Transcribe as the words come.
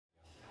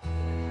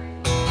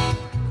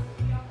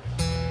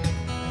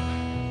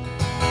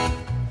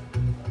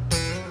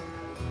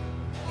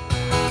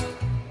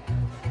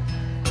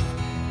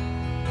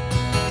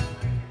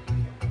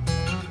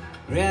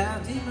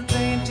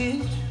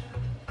bandage,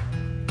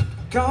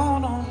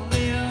 gone on a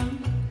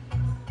limb.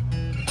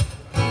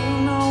 You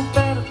know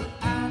better than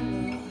I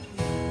know.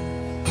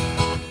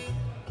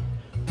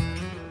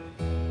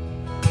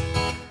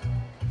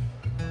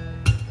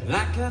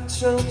 Like I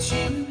told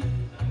you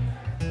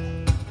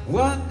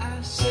what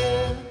I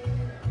said,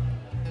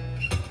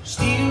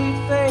 steal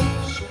your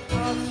face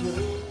off your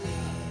head.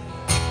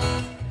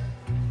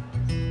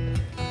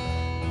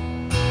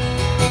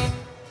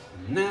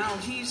 Now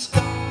he's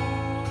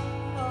gone,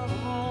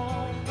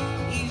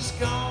 he's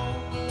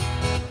gone.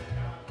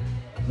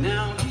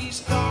 Now he's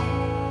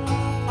gone,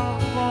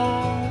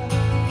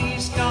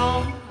 he's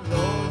gone,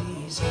 Lord,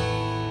 he's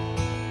gone.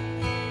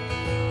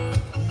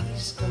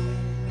 He's gone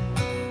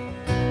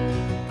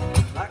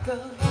like a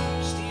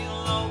steel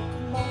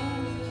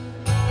locomotive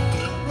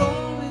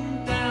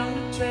rolling down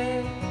the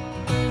track.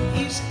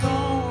 He's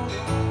gone,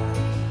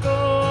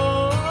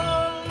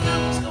 gone. Now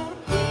he's gonna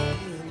bring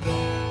him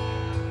back.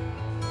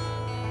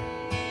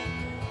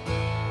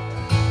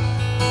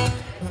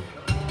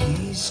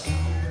 He's gone.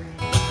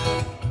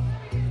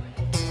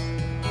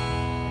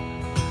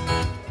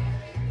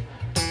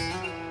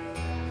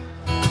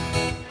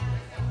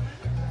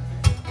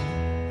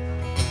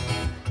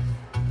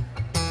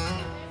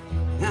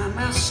 Now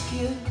my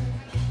skin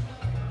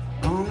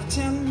on a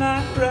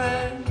 10-night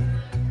ride,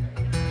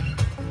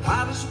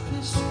 hot as a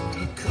pistol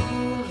and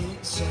cool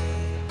inside.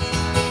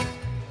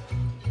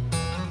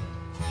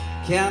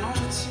 Cat on the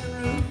tin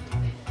roof,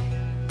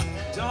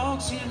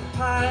 dogs in a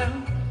pile,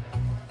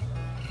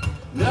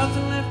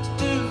 nothing left to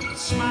do but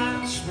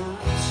smile, smile,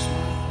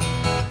 smile.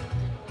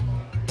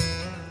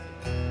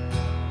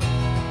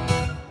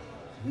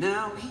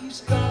 Now he's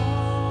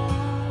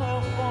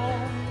gone,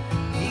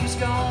 he's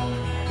gone.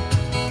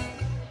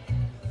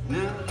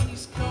 Now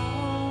he's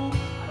gone,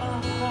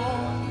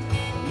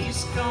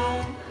 he's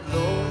gone,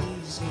 Lord,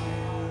 he's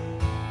gone.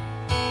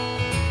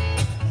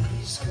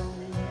 He's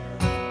gone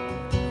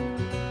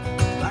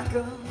like a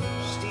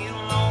steel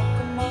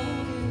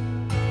locomotive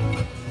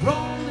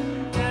rolling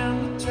down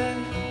the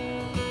track.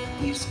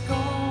 He's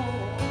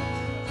gone,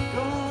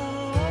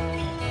 gone.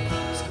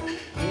 He's gonna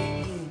bring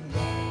him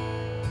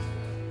back.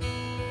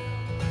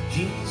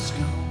 He's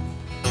gone.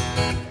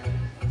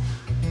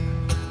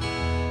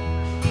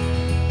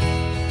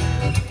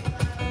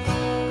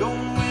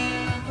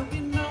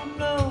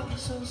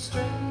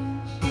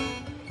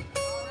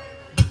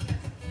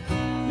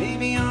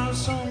 Maybe on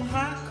some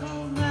high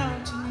cold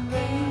mountain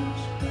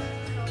range,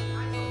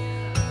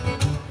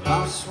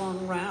 lost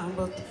one round,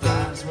 but the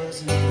prize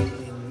wasn't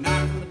really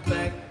knocking the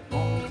back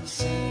on the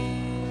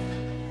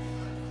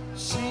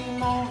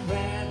same old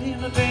rat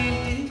in a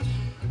bandage,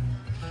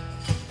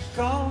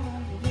 caught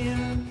on the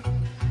wind.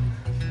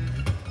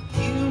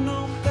 You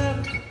know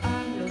better than I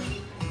know.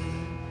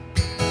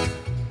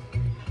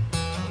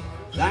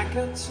 Like I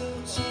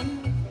told you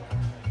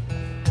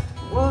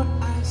what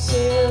I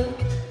said,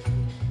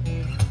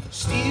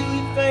 steal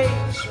your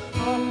face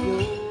from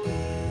your head.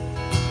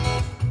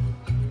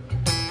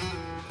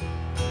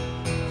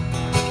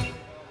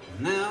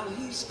 Now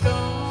he's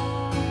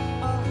gone,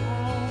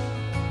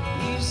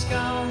 he's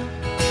gone.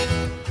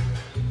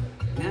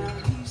 Now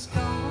he's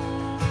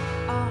gone,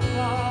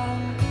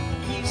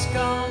 he's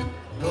gone,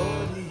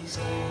 Lord, he's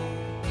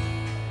gone.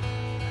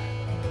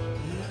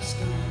 He's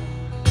gone.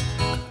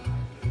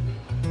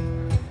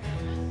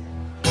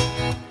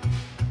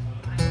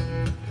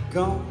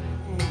 Gone.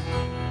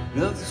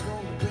 Nothing's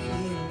gonna bring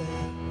him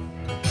back.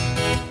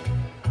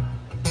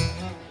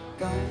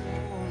 Gone.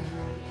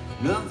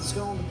 Nothing's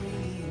gonna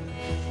bring him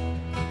back.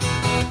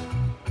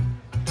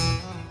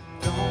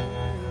 Gone.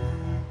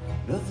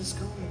 Nothing's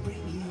gonna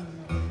bring him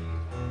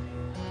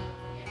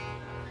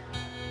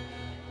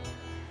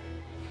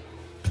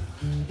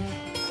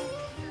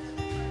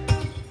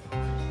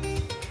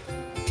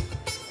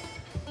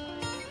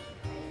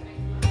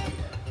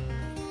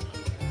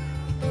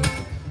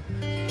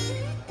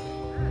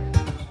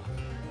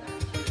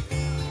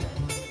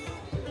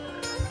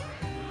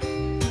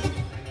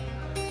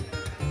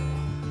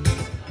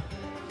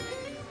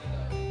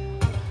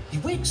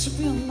wakes up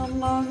in the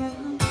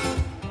morning,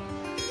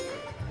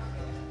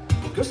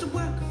 goes to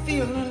work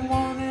feeling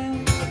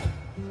warning,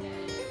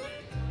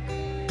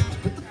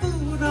 put the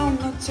food on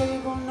the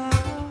table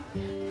now.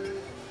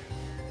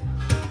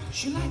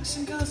 She likes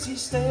him cause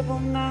he's stable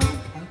now.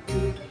 I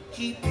could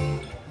keep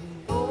it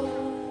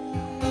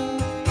alone.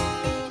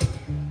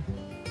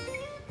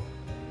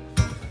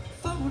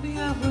 40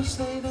 hours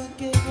later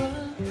gave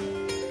her,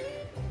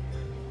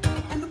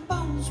 and the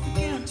bones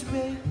began to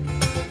break.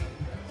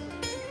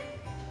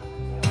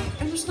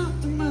 And there's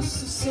nothing much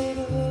to say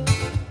to her.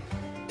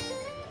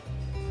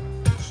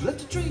 She left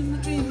to dream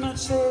the dream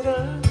much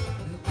later.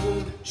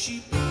 Could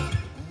she be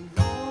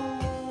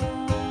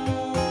alone?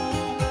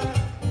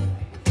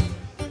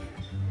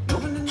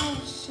 Nobody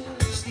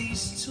notices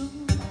these two.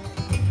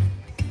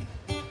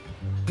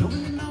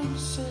 Nobody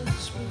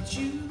notices but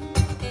you.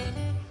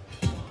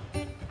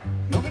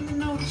 Nobody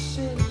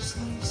notices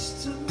these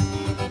two.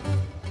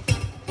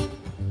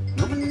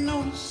 Nobody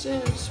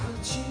notices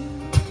but you.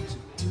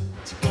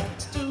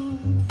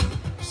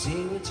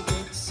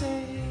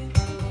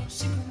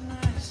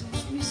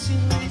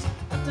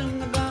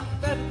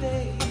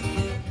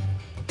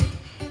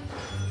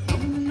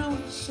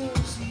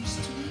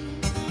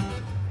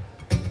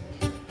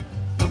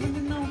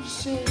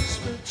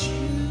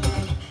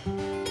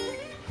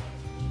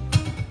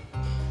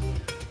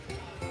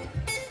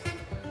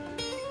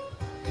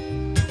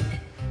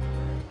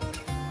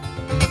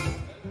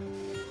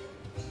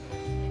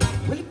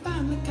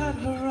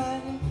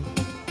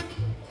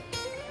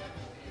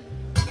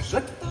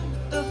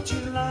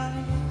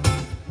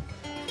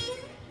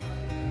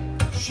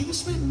 She was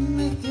smitten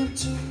with him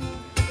too.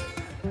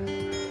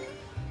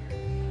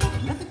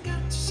 Never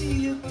got to see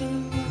you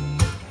through.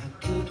 How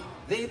could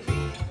they be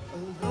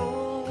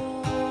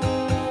alone?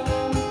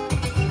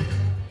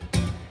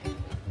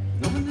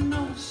 Nobody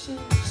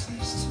notices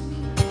these two.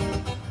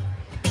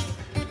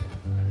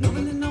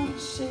 Nobody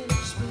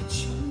notices but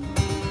you.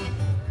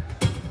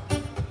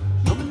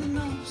 Nobody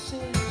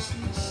notices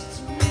these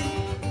two.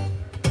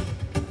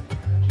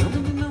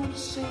 Nobody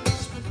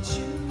notices but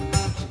you.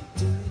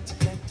 Do what you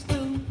got to do.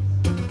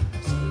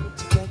 Say what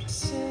you got to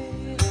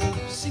say.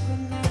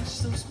 Synchronize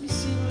those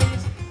missing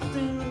links. I'm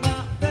thinking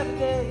about a better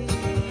day.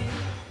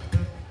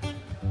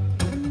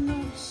 Nobody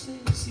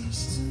notices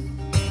these two.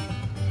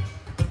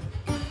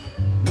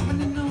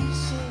 Nobody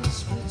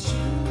notices but you.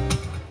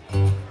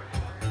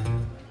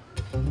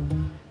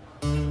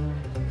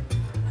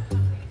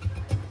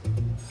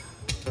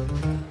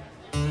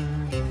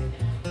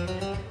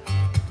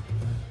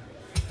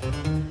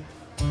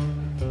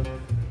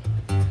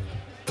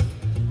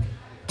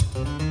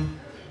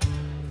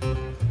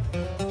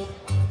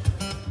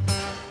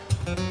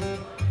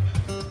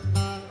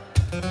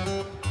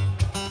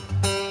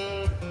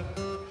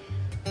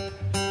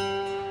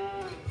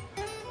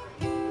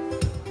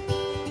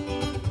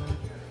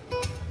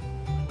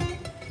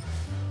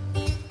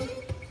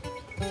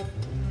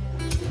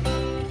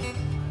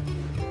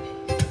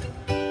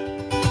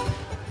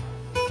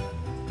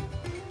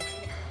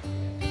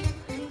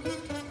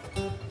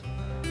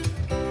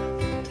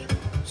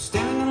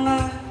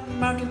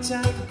 Market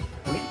time,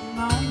 waiting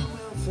on the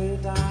welfare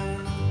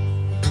dime.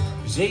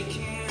 'Cause they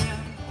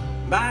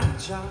can't buy a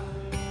job.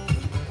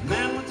 The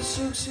man with the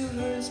silk suit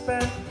hurt his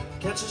back,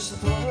 catches the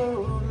poor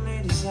old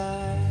lady's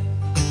eye.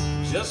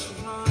 Just for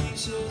fun, he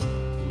says,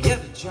 get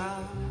a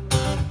job.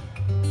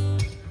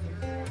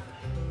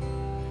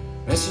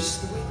 That's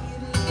just the way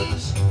it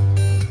is.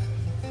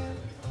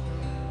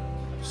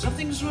 Some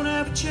things won't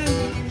ever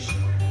change.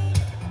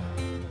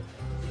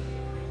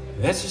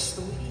 That's just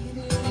the way it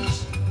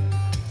is.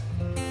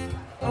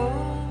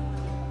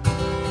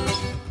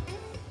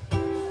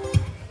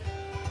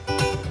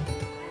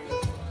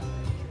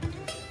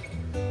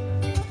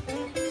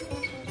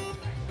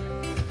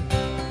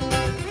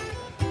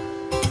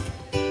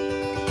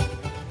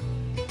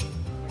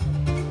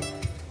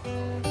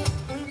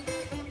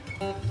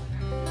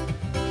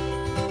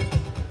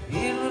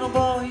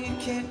 Boy, you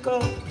can't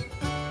go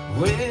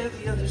where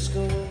the others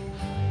go,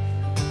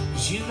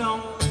 'cause you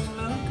don't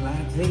look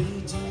like they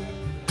do.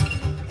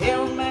 Hey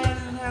old man,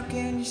 how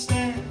can you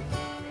stand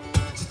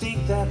to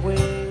think that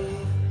way?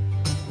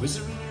 Was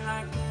it really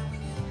like that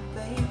when you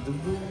played the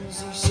rules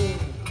you said?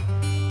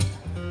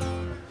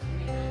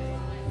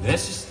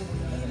 That's just the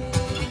way it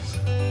is.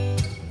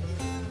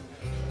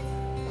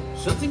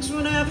 Some things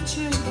will never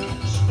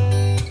change.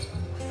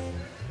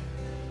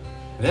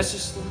 That's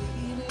just the way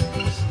it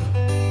is.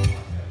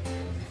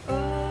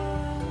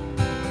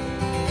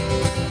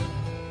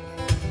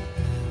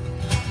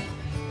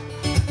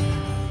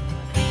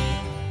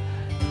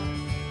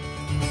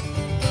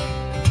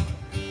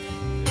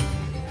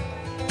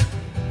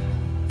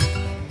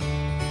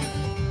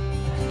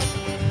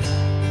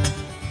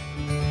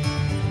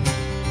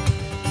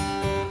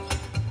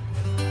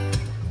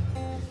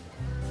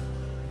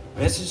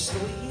 That's just the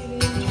way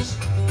it is.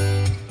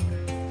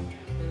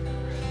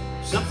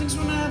 Some things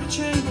will never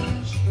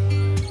change.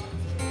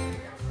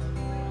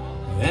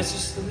 That's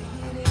just the way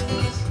it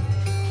is.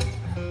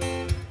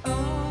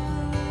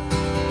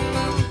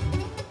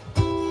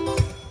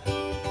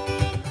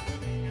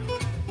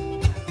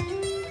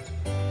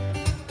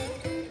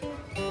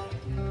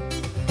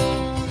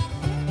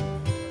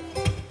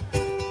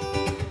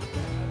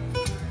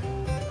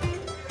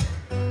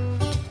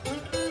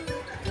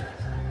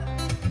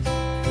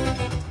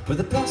 With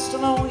a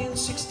pistol only in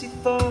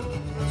 64,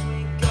 because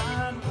we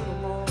got a little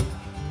more.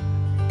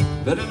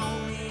 But it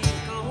only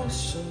goes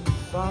so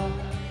far.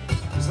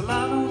 'Cause the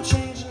law don't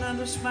change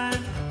another's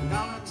mind. And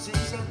all it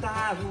says that the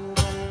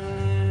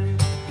highway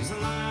is the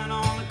line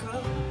on the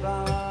cover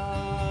bar.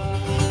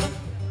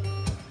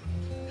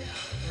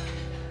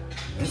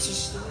 That's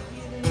just the way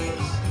it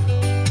is.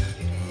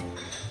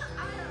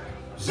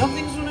 Some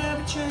things will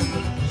never change.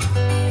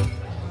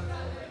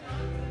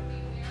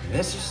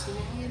 That's just the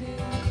way it is.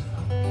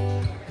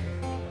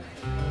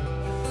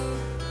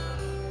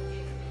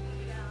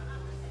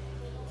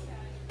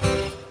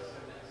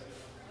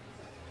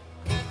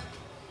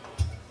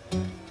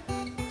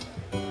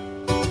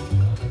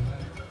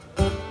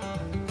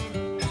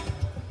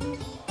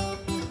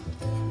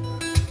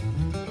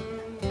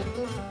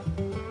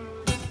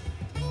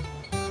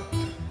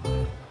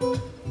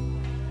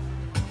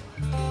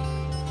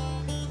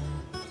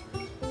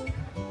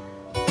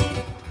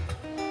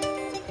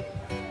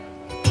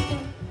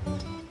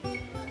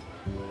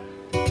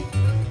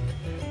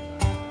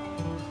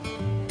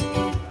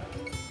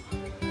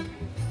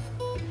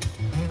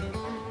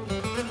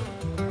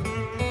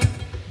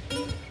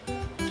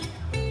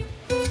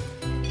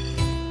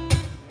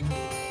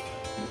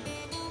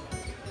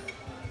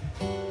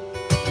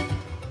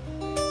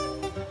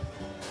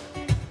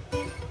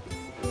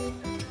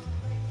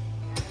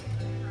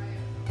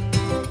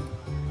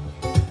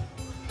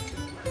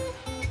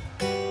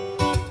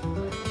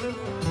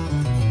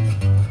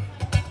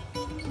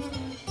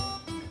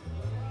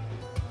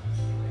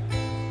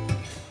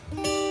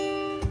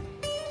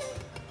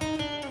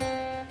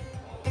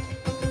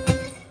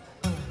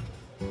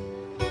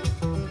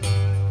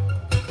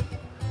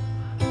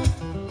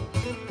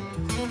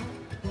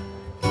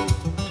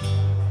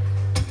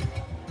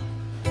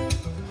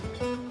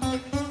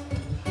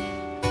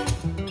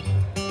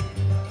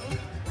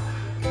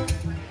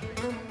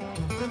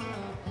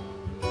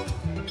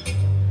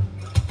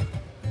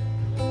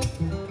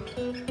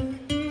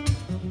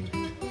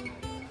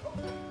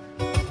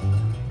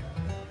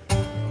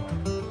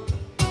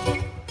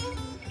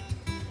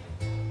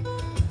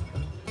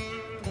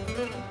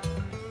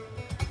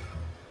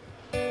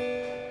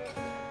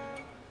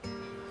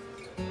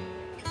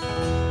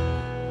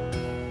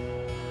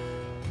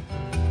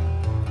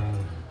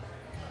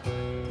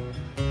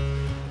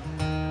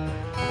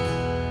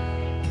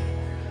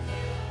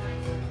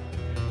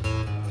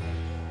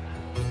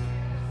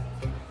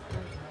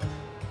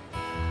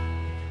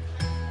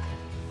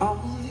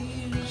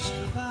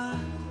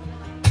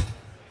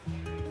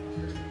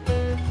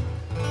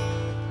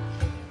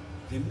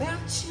 they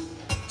melt you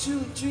to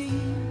a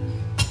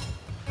dream.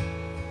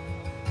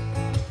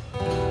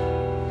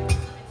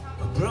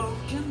 A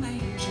broken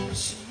angel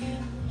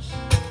sings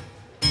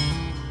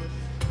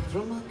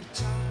from a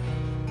guitar.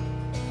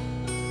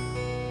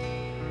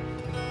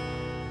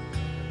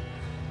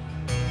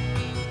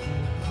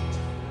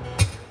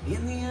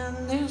 In the end,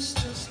 there's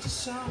just a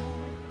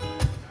song.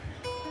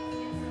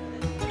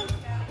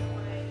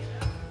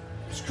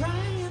 It's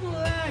crying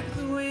like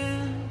the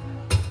wind.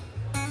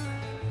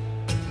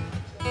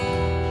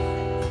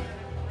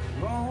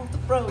 All the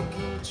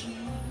broken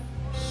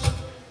dreams,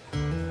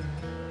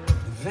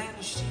 the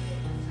vanished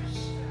years.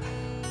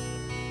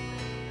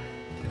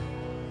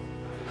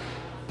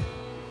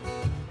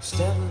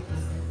 Stella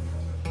Blue.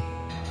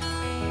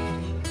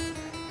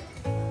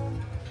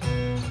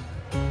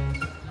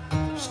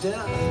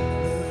 Stella Blue.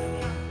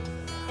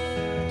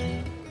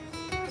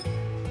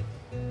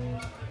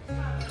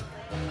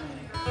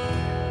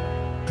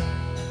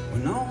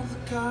 When all the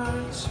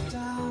cards are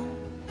down,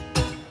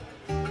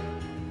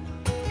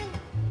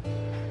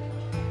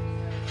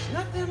 there's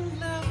nothing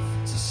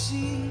left to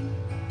see.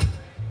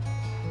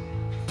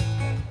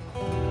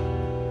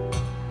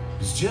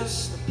 It's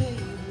just the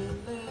baby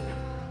left,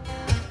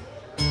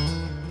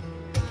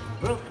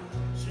 broken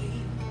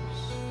dreams.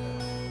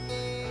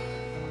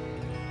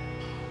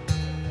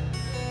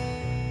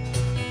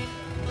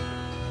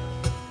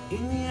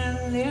 In the end,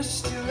 there's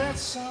still that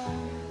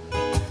song.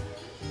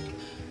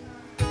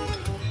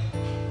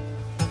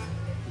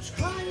 It's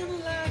crying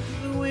like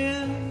the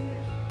wind.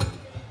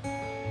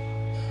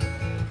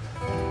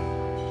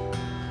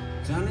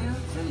 Down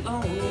every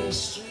lonely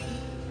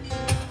street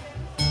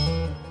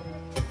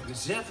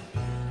there's ever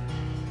been.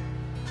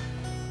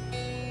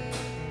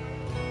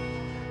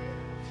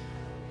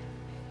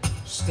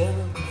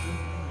 Stella Blue.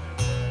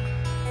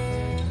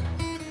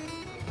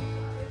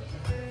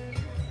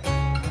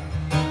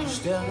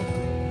 Stella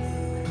Blue.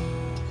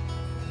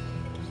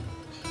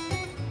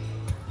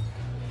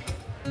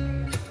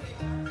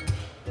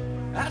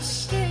 I've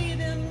stayed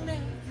in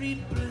every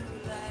blue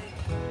like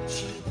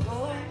cheap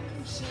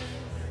horses.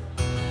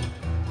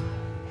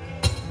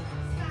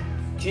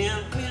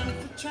 Can't win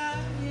for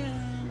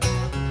trying.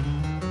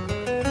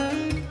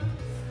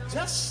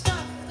 Just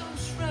stop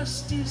those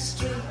rusty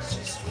strings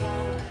just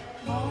one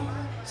more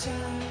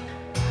time.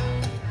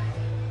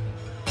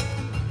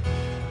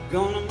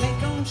 Gonna make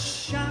them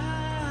shine.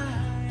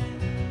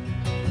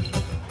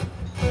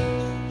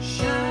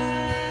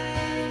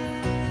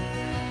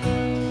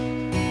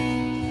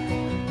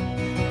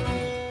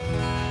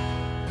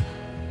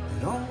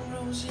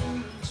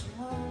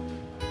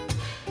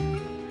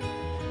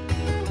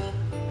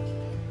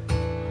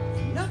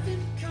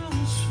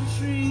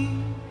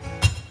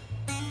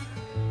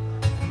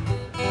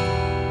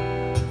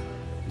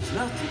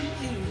 Nothing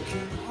you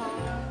can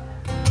hold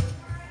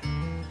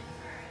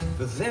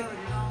for very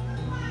long.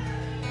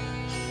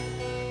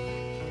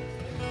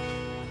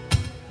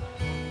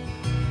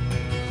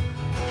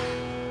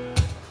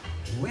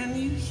 When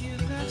you hear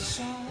that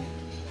song,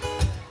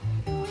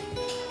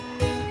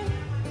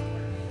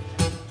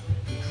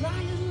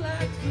 crying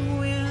like the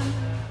wind,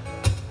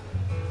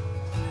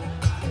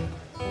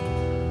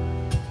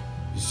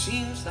 it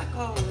seems like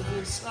all of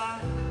this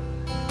life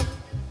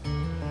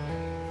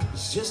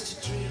is just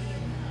a dream.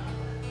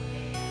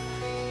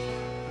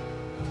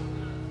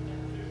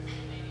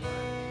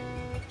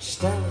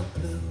 Stella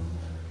Blue.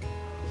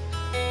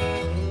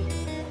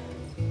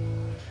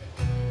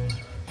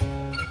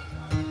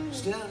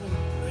 Stella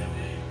Blue.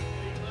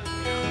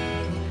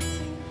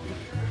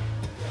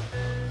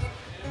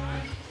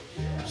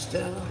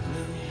 Stella Blue.